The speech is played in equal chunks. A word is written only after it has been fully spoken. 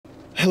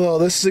Hello,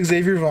 this is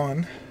Xavier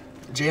Vaughn,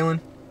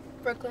 Jalen.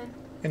 Brooklyn.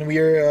 and we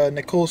are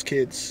Nicole's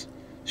kids.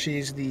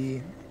 She's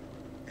the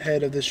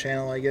head of this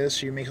channel, I guess.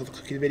 She makes all the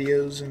cookie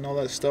videos and all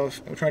that stuff.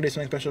 And we're trying to do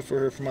something special for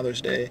her for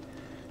Mother's Day.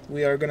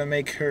 We are gonna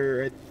make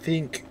her, I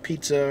think,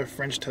 pizza,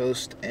 French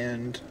toast,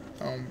 and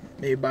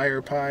maybe buy her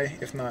a pie.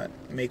 If not,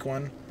 make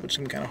one, which is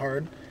gonna be kind of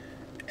hard.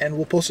 And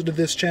we'll post it to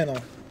this channel.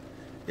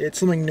 It's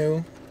something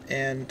new,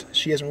 and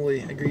she hasn't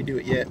really agreed to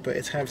it yet, but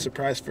it's kind of a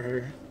surprise for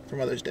her for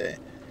Mother's Day.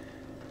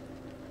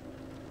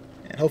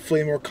 And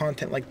hopefully more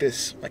content like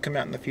this might come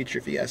out in the future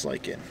if you guys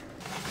like it.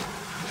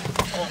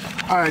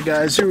 Alright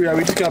guys, here we are.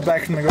 We just got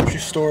back from the grocery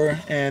store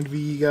and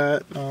we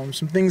got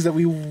some things that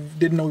we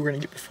didn't know we were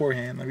going to get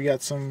beforehand. Like we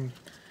got some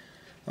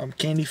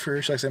candy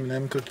first, like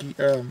M&M cookie,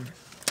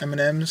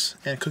 M&Ms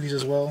and cookies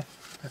as well,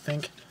 I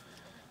think.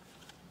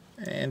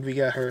 And we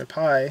got her a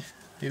pie.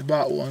 We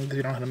bought one because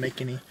we don't know how to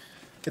make any.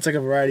 It's like a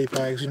variety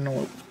pie because we don't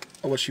know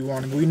what she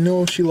wanted. But we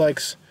know she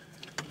likes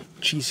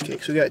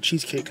cheesecake, so we got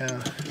cheesecake kind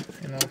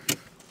of, you know.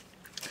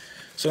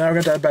 So now we're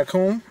going to drive back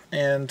home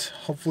and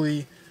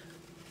hopefully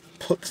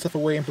put stuff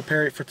away and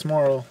prepare it for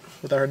tomorrow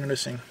without her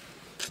noticing.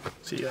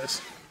 See you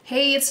guys.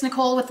 Hey, it's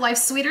Nicole with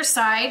Life's Sweeter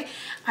Side.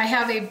 I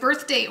have a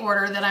birthday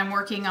order that I'm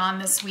working on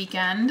this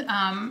weekend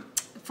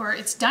for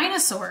it's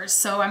dinosaurs.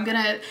 So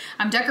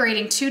I'm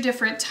decorating two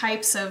different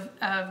types of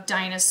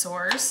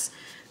dinosaurs.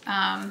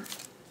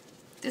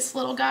 This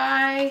little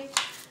guy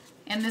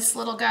and this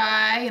little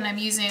guy, and I'm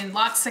using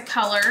lots of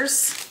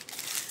colors.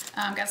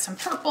 Got some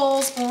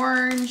purples,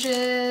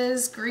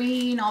 oranges,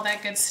 green, all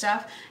that good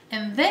stuff.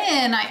 And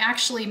then I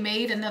actually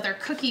made another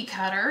cookie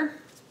cutter.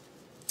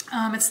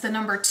 It's the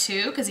number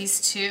 2 because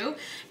he's 2.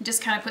 And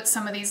just kind of put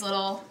some of these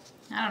little,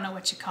 I don't know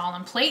what you call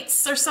them,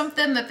 plates or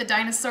something that the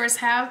dinosaurs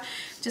have.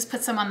 Just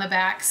put some on the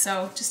back.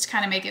 So just to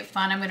kind of make it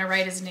fun, I'm going to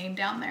write his name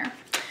down there.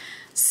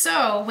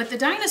 So with the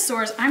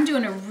dinosaurs, I'm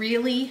doing a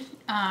really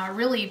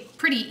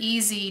pretty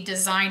easy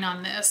design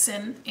on this,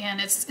 and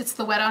it's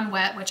the wet on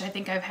wet, which I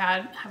think I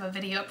have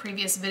a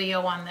previous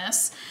video on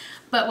this.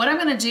 But what I'm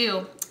going to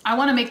do, I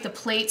want to make the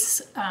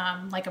plates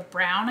like a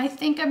brown. I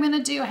think I'm going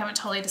to do. I haven't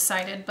totally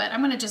decided, but I'm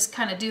going to just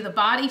kind of do the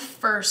body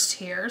first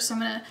here. So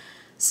I'm going to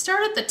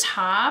start at the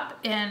top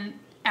and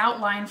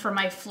outline for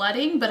my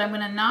flooding, but I'm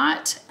going to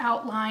not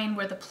outline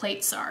where the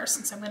plates are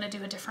since I'm going to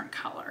do a different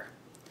color.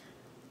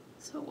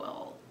 So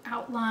we'll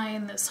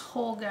outline this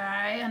whole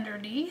guy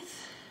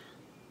underneath.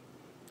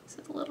 So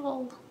the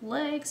little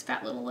legs,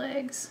 fat little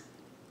legs.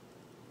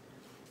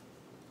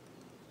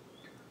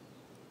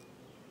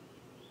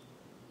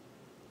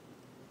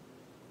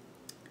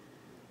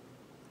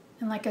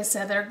 And like I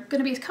said, there are going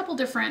to be a couple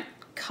different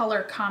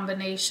color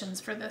combinations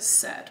for this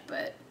set,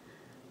 but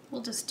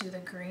we'll just do the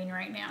green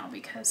right now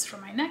because for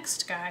my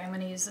next guy, I'm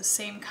going to use the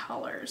same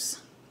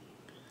colors.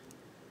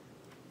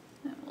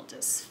 And we'll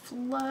just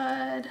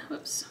flood,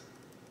 whoops.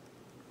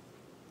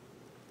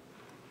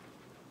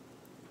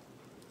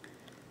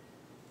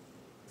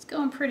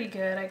 Going pretty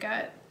good. I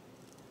got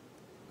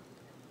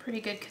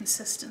pretty good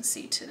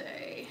consistency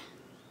today.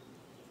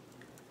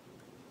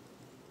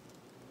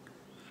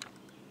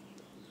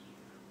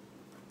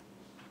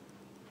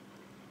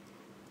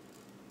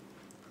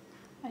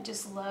 I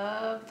just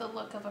love the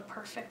look of a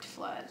perfect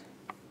flood.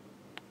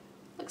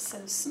 Looks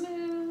so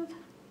smooth.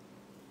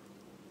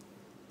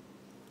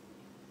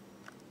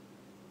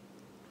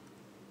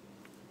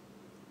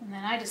 And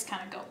then I just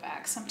kind of go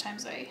back.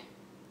 Sometimes I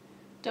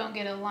don't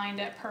get it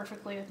lined up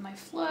perfectly with my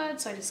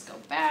flood, so I just go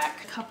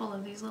back. A couple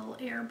of these little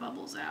air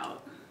bubbles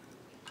out.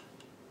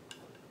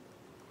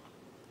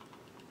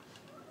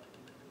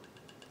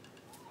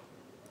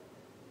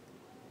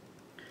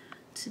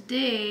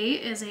 Today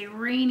is a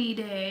rainy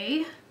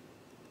day.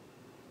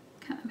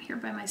 I'm here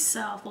by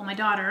myself. Well, my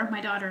daughter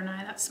and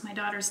I, my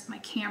daughter's my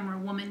camera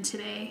woman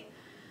today.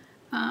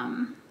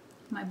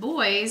 My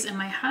boys and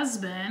my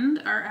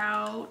husband are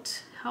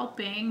out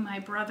helping my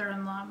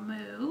brother-in-law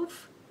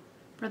move.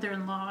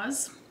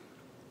 Brother-in-laws.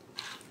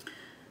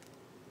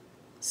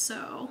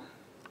 So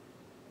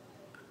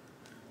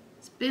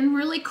it's been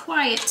really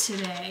quiet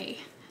today.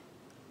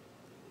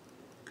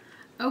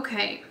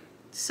 Okay,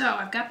 so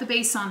I've got the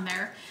base on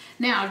there.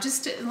 Now,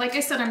 like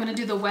I said, I'm going to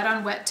do the wet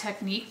on wet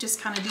technique,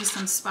 just kind of do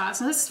some spots.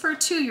 Now this is for a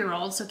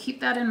 2-year-old, so keep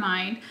that in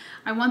mind.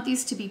 I want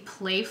these to be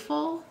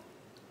playful,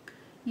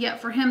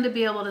 yet for him to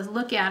be able to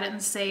look at it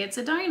and say it's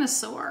a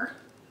dinosaur.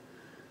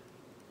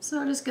 So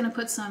I'm just going to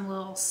put some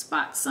little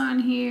spots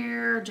on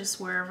here, just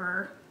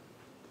wherever.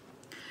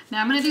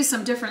 Now I'm going to do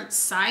some different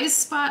size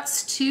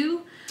spots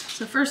too.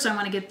 So first I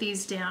want to get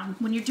these down.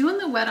 When you're doing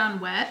the wet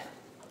on wet,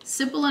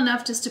 simple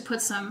enough just to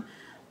put some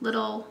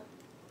little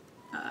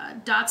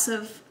dots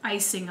of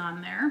icing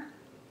on there.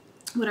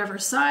 Whatever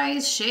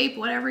size, shape,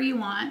 whatever you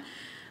want.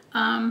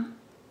 And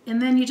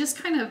then you just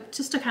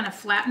to kind of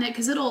flatten it,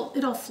 because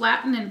it'll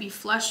flatten and be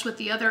flush with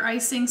the other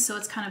icing, so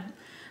it's kind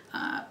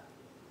of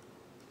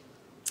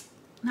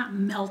not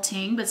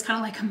melting, but it's kind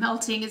of like a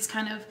melting. It's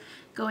kind of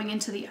going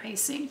into the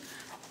icing.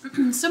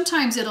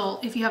 Sometimes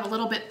if you have a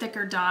little bit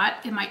thicker dot,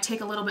 it might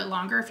take a little bit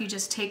longer if you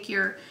just take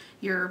your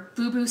your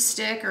boo-boo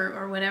stick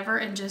or whatever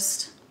and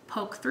just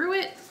poke through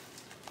it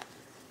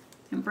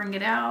and bring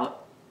it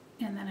out.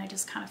 And then I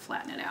just kind of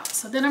flatten it out.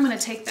 So then I'm going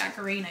to take that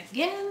green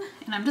again,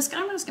 and I'm just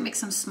going to make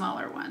some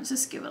smaller ones.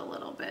 Just give it a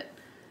little bit.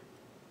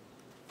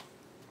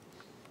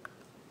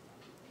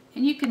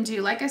 And you can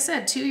do, like I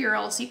said,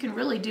 2-year-olds, you can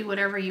really do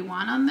whatever you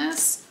want on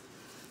this.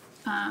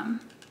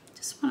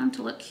 Just want them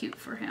to look cute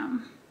for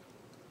him.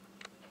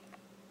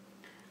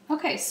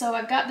 Okay, so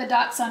I've got the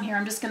dots on here.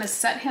 I'm just going to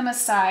set him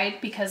aside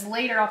because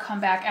later I'll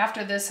come back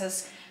after this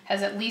has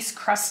at least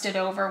crusted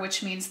over,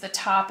 which means the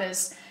top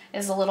is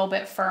a little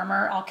bit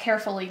firmer. I'll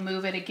carefully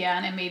move it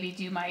again and maybe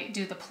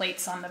do the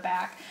plates on the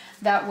back.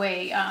 That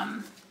way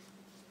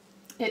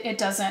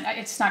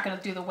it's not going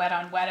to do the wet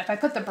on wet. If I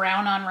put the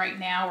brown on right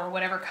now or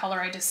whatever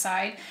color I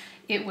decide,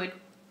 it would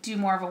do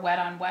more of a wet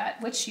on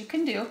wet, which you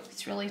can do.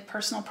 It's really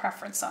personal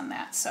preference on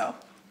that. So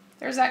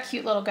there's that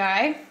cute little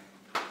guy.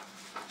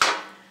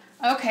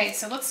 Okay,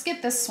 so let's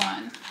get this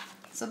one.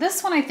 So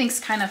this one I think is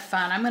kind of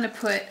fun. I'm going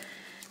to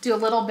do a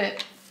little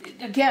bit,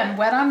 again,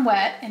 wet on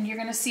wet, and you're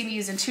going to see me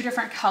using 2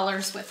 different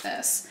colors with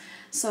this.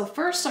 So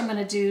first I'm going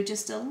to do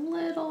just a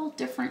little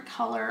different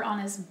color on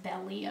his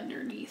belly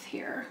underneath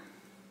here.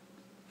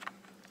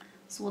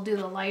 So we'll do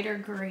the lighter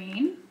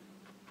green.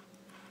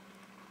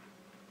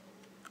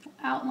 We'll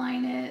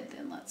outline it,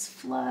 then let's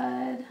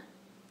flood.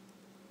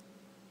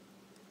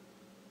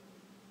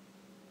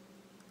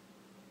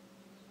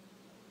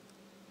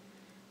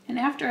 And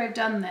after I've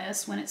done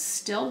this, when it's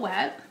still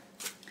wet,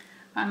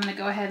 I'm going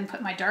to go ahead and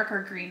put my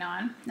darker green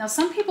on. Now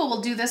some people will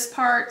do this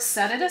part,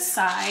 set it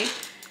aside,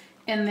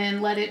 and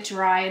then let it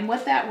dry. And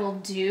what that will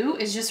do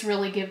is just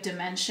really give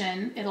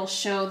dimension. It'll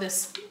show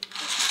this,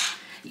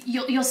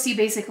 you'll see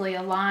basically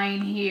a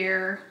line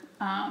here,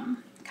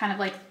 kind of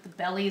like the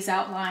belly's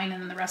outline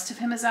and then the rest of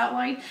him is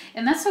outlined.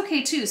 And that's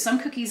okay too. Some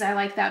cookies I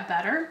like that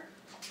better.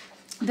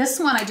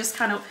 This one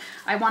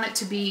I want it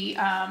to be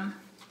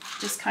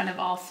just kind of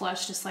all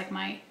flush, just like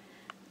my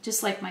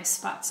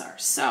spots are.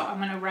 So I'm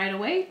going to right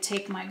away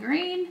take my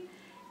green,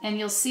 and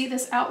you'll see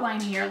this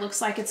outline here.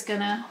 Looks like it's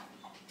going to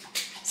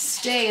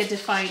stay a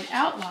defined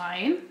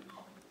outline.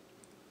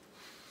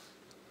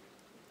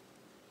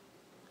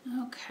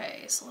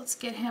 Okay, so let's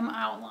get him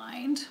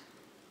outlined.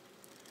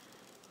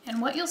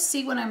 And what you'll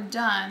see when I'm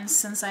done,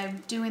 since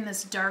I'm doing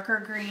this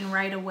darker green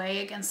right away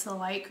against the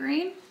light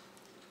green,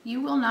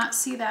 you will not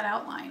see that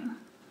outline.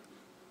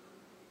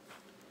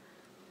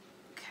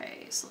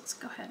 Okay, so let's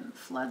go ahead and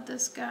flood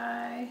this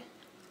guy.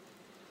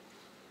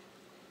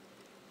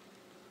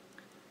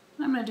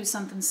 I'm going to do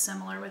something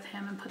similar with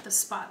him and put the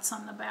spots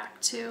on the back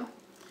too.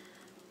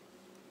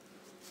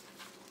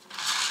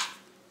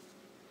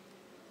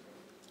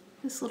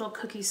 This little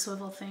cookie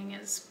swivel thing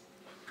is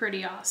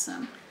pretty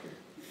awesome.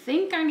 I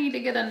think I need to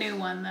get a new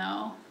one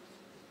though.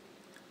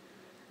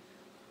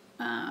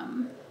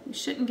 You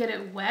shouldn't get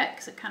it wet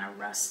because it kind of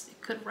rusts. It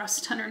could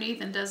rust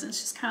underneath and doesn't. It's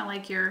just kind of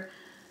like your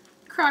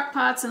crock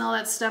pots and all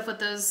that stuff with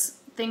those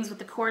things with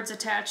the cords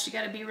attached. You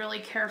got to be really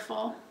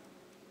careful.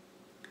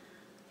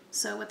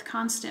 So with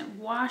constant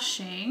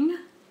washing,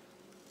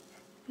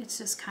 it's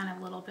just kind of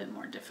a little bit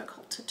more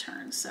difficult to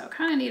turn. So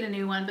kind of need a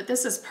new one, but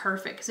this is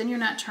perfect because then you're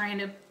not trying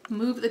to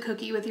move the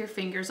cookie with your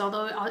fingers,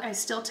 although I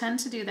still tend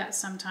to do that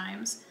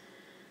sometimes.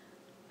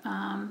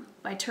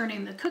 By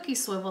turning the cookie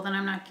swivel, then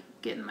I'm not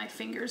getting my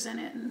fingers in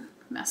it and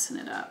messing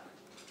it up.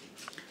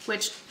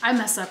 Which I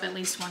mess up at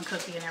least one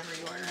cookie in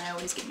every order. I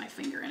always get my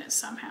finger in it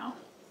somehow.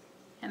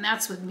 And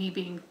that's with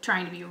me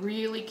trying to be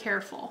really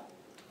careful.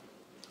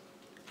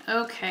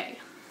 Okay.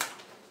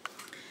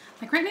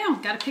 Like right now,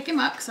 gotta pick him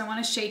up because I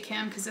want to shake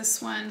him because this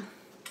one,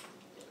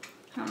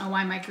 I don't know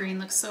why my green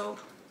looks so,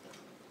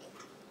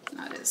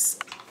 not as,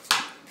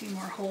 a few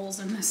more holes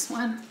in this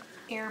one.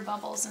 Air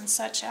bubbles and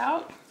such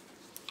out.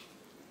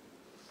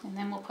 And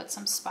then we'll put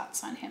some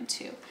spots on him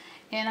too.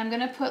 And I'm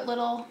gonna put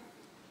little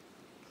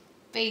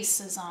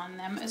faces on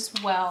them as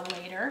well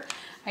later.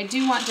 I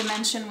do want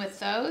dimension with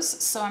those,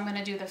 so I'm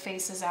gonna do the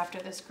faces after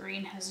this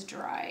green has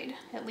dried,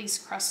 at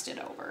least crusted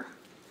over.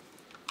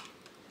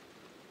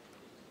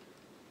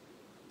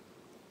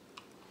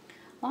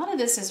 A lot of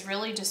this is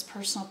really just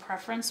personal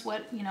preference.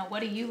 What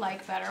do you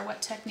like better?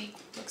 What technique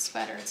looks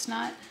better? It's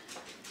not,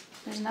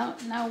 there's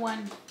no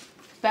one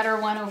better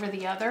one over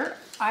the other.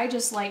 I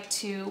just like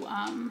to,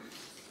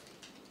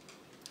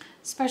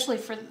 especially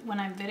for when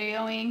I'm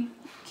videoing,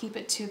 keep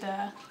it to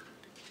the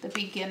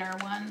beginner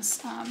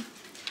ones.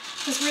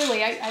 Because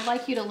really, I'd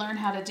like you to learn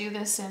how to do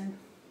this and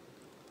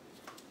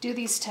do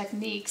these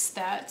techniques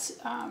that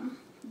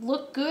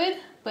look good,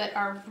 but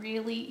are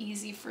really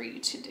easy for you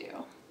to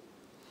do.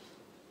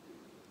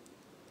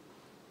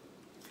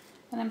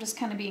 And I'm just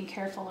kind of being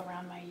careful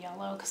around my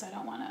yellow because I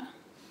don't want to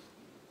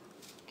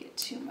get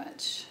too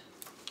much.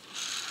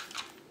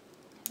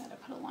 I gotta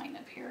put a line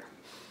up here.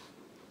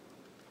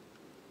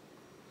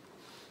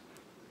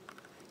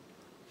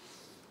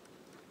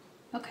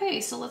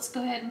 Okay, so let's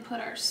go ahead and put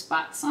our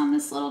spots on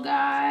this little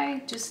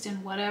guy, just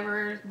in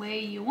whatever way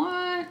you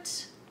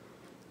want.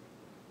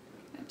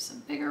 Grab some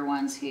bigger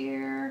ones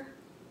here.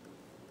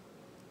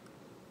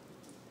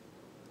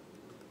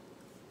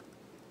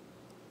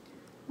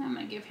 I'm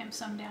gonna give him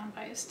some down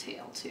by his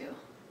tail too.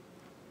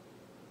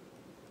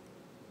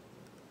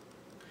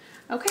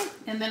 Okay,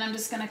 and then I'm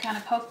just gonna kind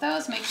of poke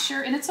those, make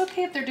sure, and it's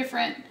okay if they're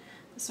different.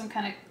 This one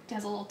kind of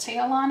has a little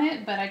tail on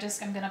it, but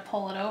I'm gonna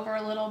pull it over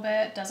a little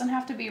bit. Doesn't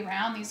have to be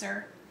round. These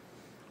are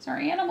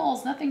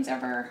animals. Nothing's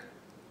ever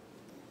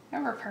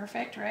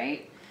perfect,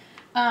 right?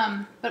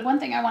 But one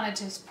thing I wanted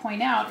to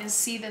point out is,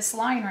 see this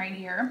line right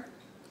here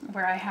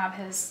where I have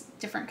his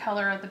different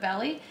color of the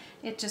belly.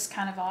 It just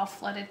kind of all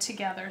flooded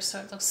together, so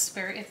it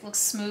looks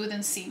smooth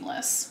and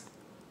seamless.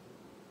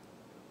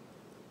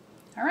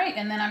 All right,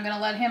 and then I'm gonna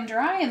let him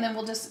dry, and then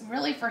we'll just,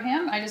 really for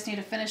him, I just need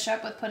to finish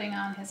up with putting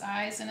on his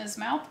eyes and his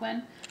mouth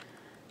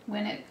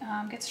when it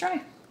gets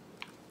dry.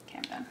 Okay,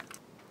 I'm done.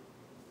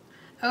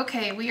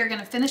 Okay, we are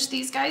gonna finish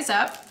these guys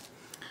up.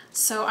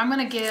 So I'm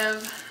gonna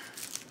give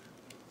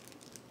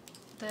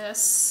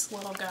this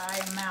little guy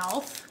a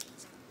mouth.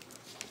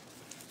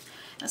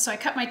 And so I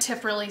cut my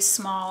tip really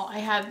small.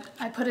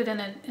 I put it in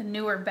a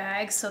newer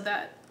bag so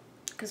that,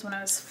 because when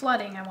I was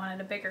flooding I wanted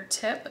a bigger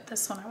tip, but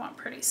this one I want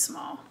pretty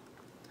small.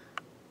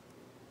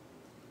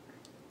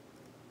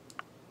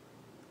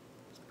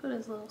 Put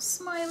his little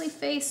smiley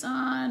face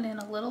on and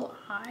a little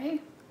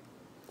eye.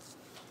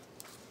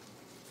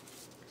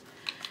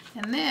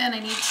 And then I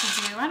need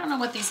to do, I don't know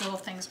what these little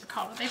things are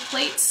called. Are they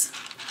plates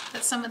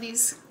that some of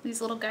these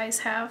little guys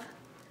have?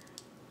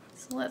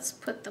 So let's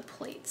put the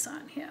plates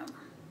on him.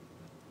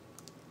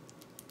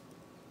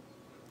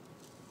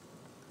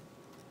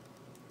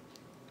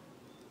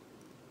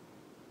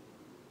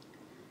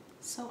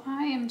 So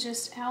I am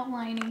just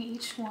outlining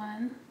each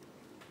one,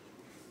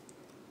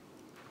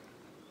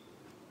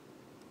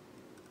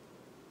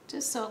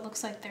 just so it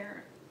looks like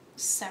they're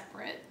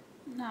separate,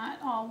 not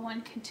all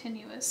one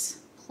continuous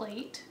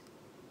plate.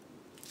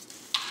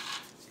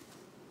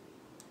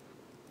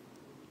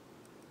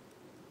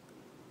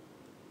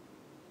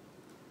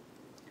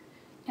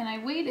 And I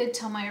waited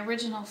till my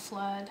original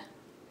flood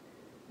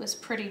was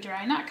pretty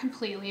dry, not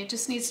completely, it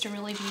just needs to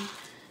really be,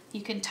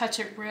 you can touch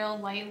it real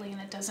lightly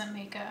and it doesn't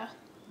make a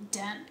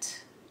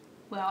dent.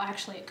 Well,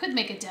 actually it could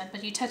make a dent,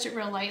 but you touch it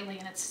real lightly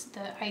and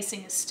the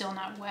icing is still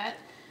not wet,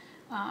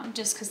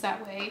 just because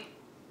that way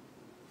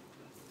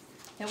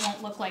it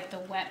won't look like the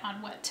wet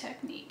on wet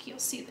technique. You'll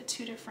see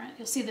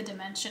you'll see the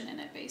dimension in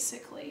it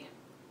basically.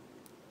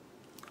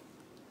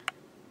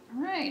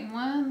 All right,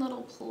 one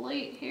little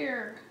plate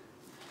here.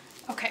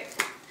 Okay.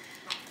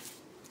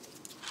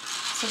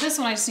 So this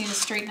one I just need to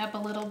straighten up a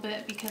little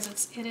bit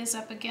because it is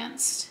up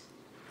against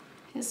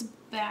his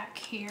back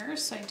here,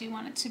 so I do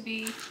want it to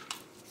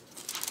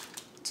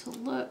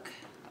look,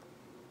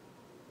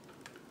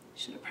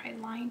 should have probably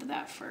lined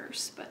that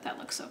first, but that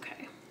looks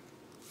okay.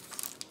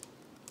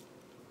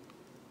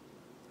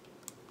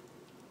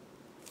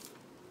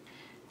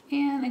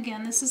 And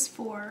again, this is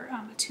for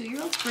a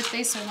 2-year-old's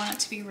birthday, so I want it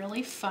to be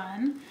really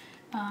fun.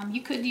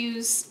 You could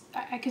use,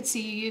 I could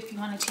see if you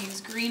wanted to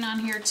use green on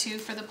here too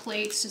for the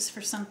plates, just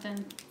for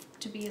something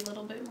to be a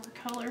little bit more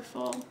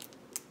colorful.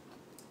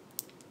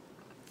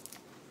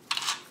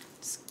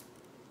 Just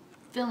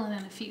filling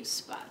in a few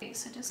spots. Okay,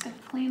 so just gonna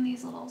clean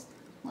these little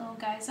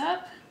guys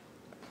up.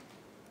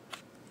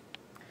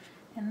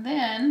 And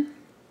then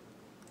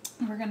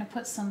we're gonna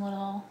put some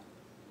little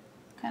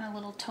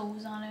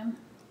toes on him,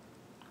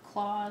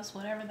 claws,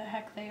 whatever the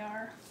heck they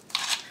are.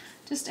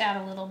 Just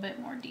add a little bit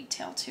more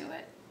detail to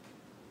it.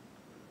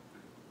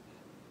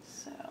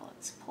 So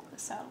let's pull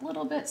this out a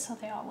little bit so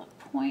they all look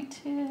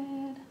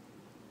pointed.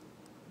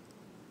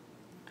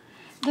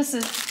 This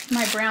is,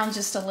 my brown's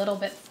just a little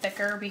bit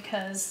thicker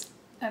because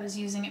I was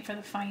using it for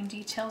the fine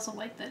details of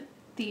like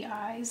the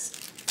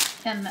eyes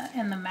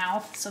and the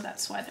mouth, so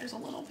that's why there's a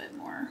little bit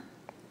more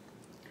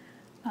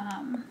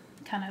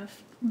kind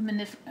of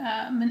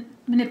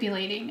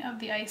manipulating of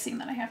the icing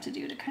that I have to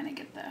do to kind of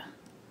get the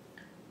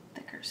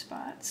thicker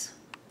spots.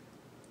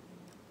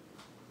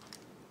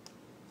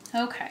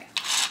 Okay.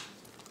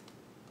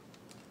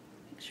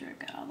 Make sure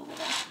I got all the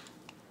little...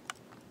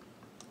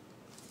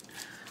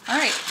 All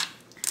right.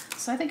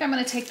 So I think I'm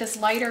going to take this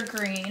lighter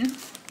green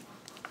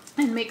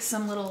and make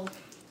some little,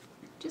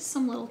 just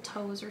some little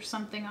toes or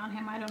something on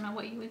him. I don't know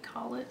what you would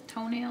call it.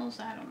 Toenails?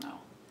 I don't know.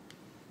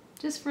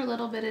 Just for a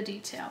little bit of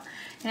detail.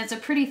 And it's a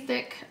pretty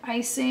thick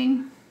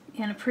icing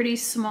and a pretty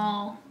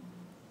small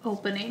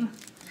opening.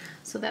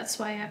 So that's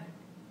why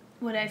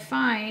what I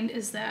find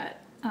is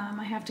that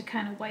I have to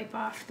kind of wipe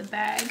off the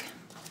bag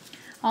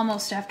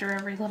almost after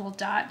every little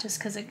dot, just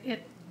because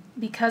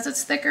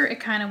it's thicker, it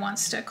kind of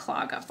wants to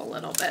clog up a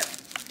little bit.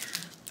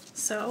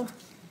 So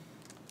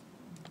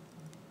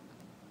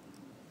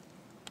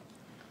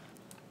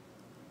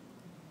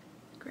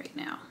great,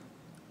 now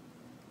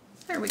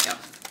there we go.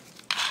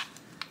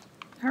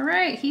 All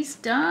right, he's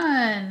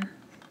done.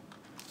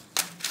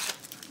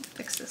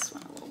 Fix this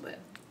one a little bit.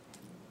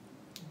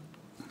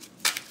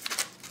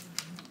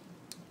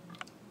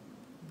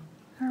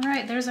 All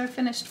right, there's our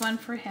finished one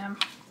for him.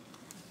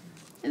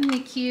 Isn't he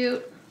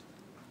cute?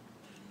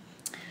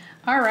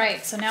 All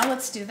right, so now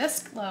let's do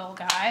this little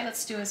guy.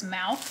 Let's do his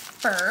mouth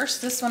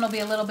first. This one will be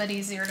a little bit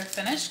easier to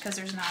finish because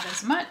there's not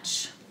as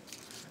much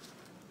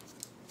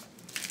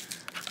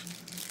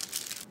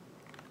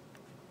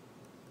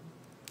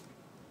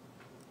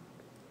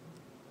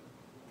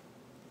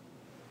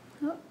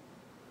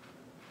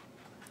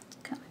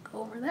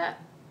that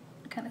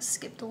kind of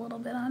skipped a little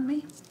bit on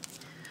me.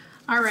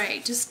 All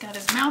right, just got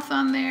his mouth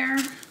on there.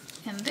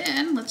 And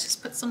then let's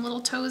just put some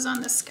little toes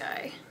on this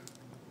guy.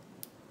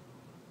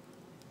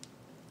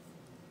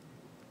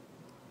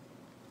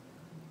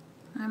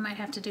 I might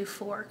have to do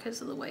 4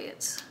 because of the way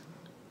it's,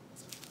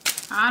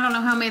 I don't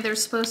know how many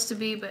there's supposed to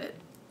be, but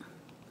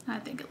I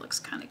think it looks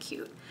kind of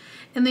cute.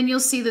 And then you'll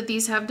see that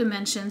these have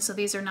dimensions, so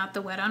these are not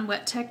the wet on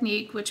wet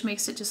technique, which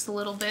makes it just a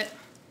little bit,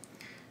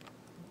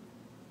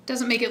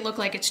 doesn't make it look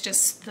like it's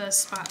just the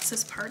spots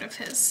as part of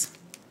his.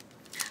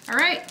 All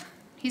right,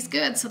 he's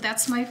good. So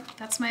that's my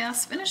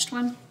last finished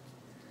one.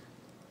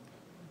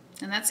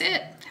 And that's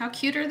it. How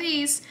cute are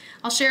these?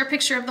 I'll share a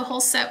picture of the whole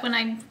set when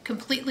I'm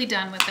completely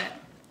done with it.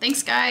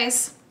 Thanks,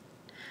 guys.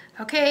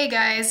 Okay,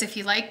 guys, if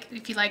you like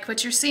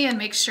what you're seeing,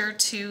 make sure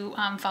to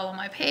follow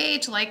my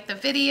page, like the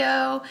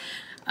video.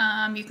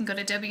 You can go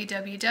to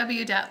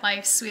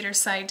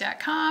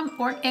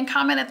www.lifesweeterside.com and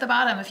comment at the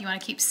bottom if you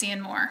want to keep seeing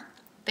more.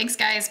 Thanks,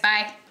 guys.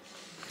 Bye.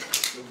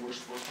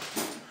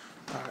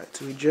 All right,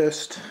 so we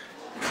just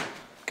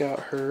got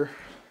her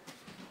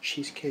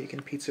cheesecake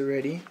and pizza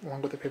ready,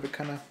 along with her favorite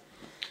kind of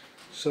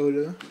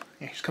soda.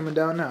 Yeah, she's coming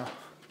down now.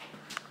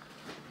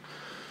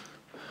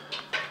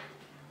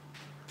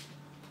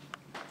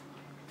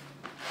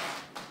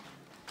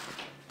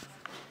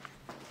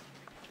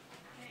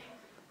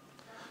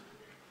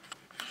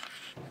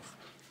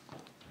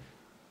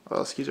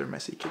 Well, excuse our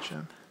messy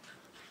kitchen.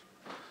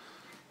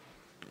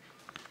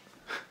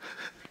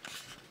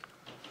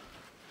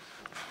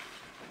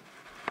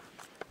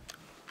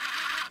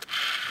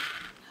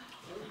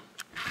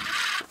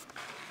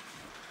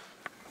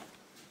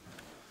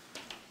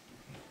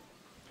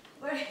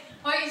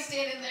 Why are you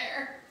standing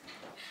there?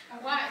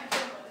 Why?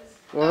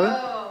 What?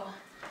 Oh.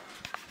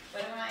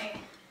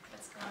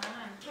 What's going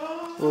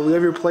on? Well, we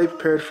have your plate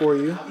prepared for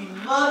you. Happy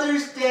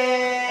Mother's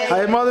Day!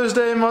 Happy Mother's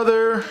Day,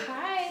 Mother!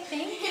 Hi,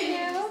 thank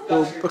you.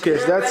 Well, okay,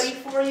 so that's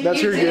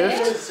your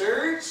gift.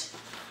 Dessert?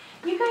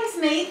 You guys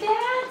made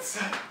that?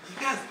 You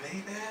guys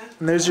made that?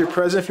 And there's your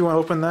present if you want to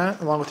open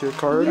that, along with your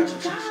card. Guys,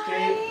 this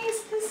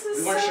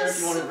is We weren't so sure if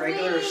you wanted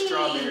regular or sweet.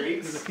 strawberry.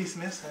 There's a piece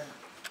missing.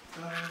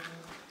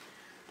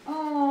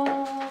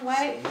 Oh,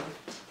 why?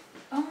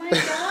 Oh my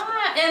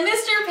god. And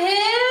Mr.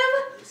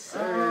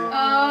 Pibb?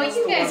 Oh,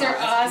 you guys are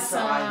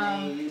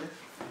awesome.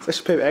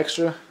 Extra Pibb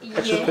extra.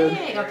 Extra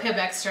Pibb. Oh, Pibb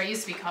Extra. I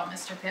used to be called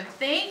Mr. Pibb.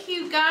 Thank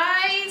you,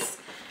 guys.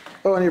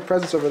 Oh, and your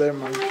present's over there,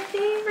 Mom. My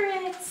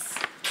favorites.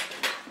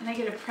 And I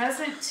get a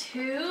present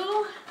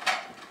too.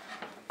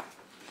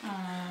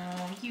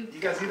 Oh, You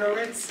guys eat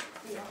already?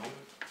 Yeah.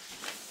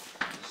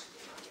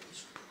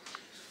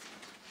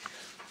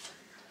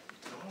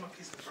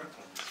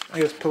 I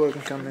guess Pillow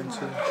can come in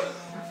too.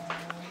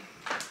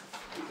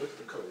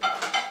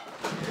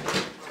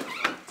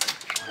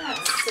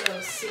 That's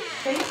so sweet.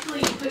 Thankfully,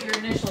 you put your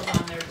initials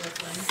on there,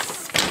 Brooklyn.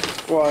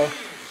 Why?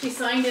 She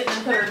signed it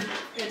and then put her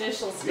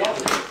initials down.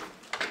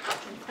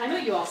 I know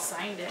you all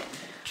signed it.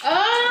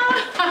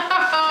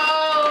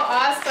 Oh,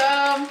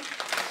 awesome.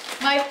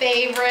 My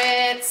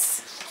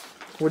favorites.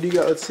 What do you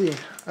got? Let's see.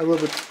 I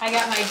love it. I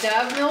got my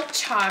Dove milk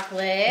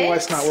chocolate. The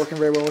light's not working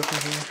very well with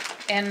me here.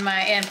 And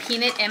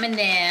peanut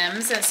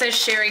M&Ms. It says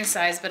sharing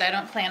size, but I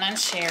don't plan on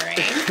sharing.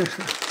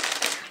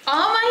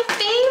 All my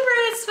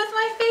favorites with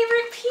my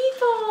favorite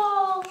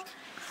people.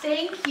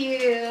 Thank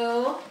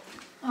you.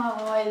 Oh,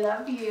 I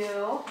love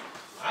you.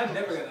 I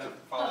never got that for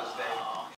Father's Day.